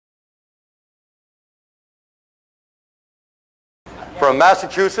from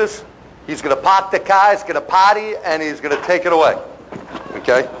Massachusetts. He's going to park the car, he's going to party, and he's going to take it away.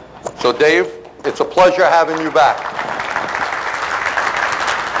 Okay? So Dave, it's a pleasure having you back.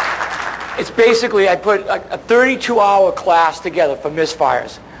 It's basically, I put a 32-hour class together for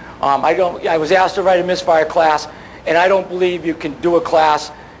misfires. I was asked to write a misfire class, and I don't believe you can do a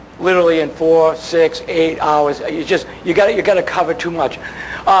class literally in 4, 6, 8 hours. You got to cover too much.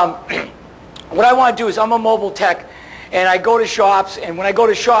 What I want to do is, I'm a mobile tech, and I go to shops, and when I go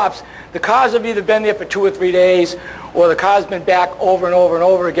to shops, the cars have either been there for 2 or 3 days, or the car's been back over and over and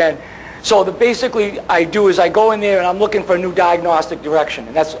over again. So basically I do is I go in there and I'm looking for a new diagnostic direction,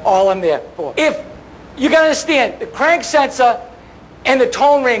 and that's all I'm there for. If you got to understand, the crank sensor and the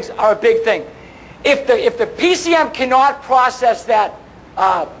tone rings are a big thing. If the PCM cannot process that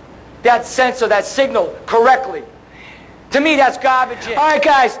that sensor, that signal correctly, to me that's garbage in. All right,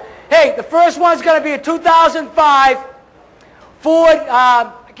 guys. Hey, the first one's going to be a 2005 Ford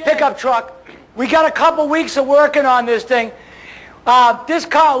pickup truck. We got a couple weeks of working on this thing. This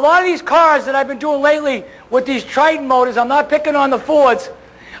car, a lot of these cars that I've been doing lately with these Triton motors, I'm not picking on the Fords.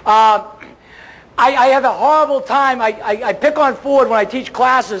 I have a horrible time. I pick on Ford when I teach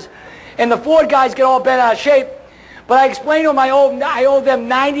classes, and the Ford guys get all bent out of shape. But I explain to them I owe them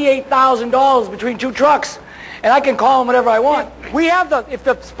 $98,000 between 2 trucks, and I can call them whatever I want. We have if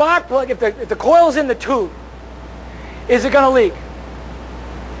the spark plug, if the coil's in the tube, is it going to leak?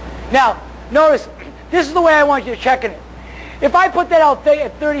 Now, notice, this is the way I want you to check it. If I put that out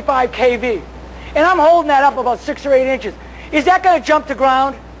at 35 kV, and I'm holding that up about 6 or 8 inches, is that going to jump to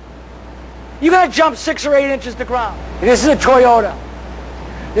ground? You're going to jump 6 or 8 inches to ground. This is a Toyota.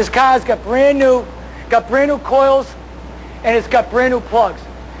 This car's got brand new coils, and it's got brand new plugs.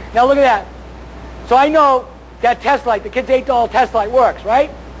 Now look at that. So I know that test light, the kid's $8 test light works,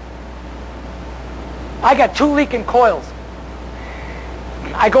 right? I got 2 leaking coils.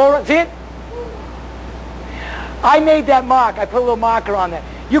 I go around, see it? I made that mark. I put a little marker on that.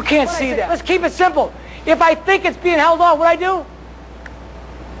 You can't see that. Let's keep it simple. If I think it's being held on, what I do?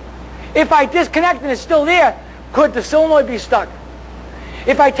 If I disconnect and it's still there, could the solenoid be stuck?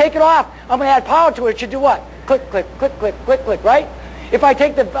 If I take it off, I'm going to add power to it. It should do what? Click, click, click, click, click, click, right? If I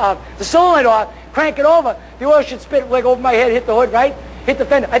take the solenoid off, crank it over, the oil should spit like over my head, hit the hood, right? Hit the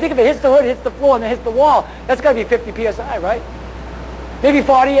fender. I think if it hits the hood, hits the floor, and then hits the wall, that's got to be 50 PSI, right? Maybe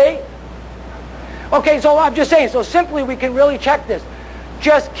 48? Okay, so I'm just saying, so simply we can really check this.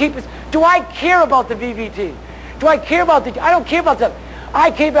 Just keep it. Do I care about the VVT? Do I care about I don't care about that. I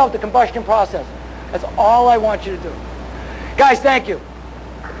care about the combustion process. That's all I want you to do. Guys, thank you.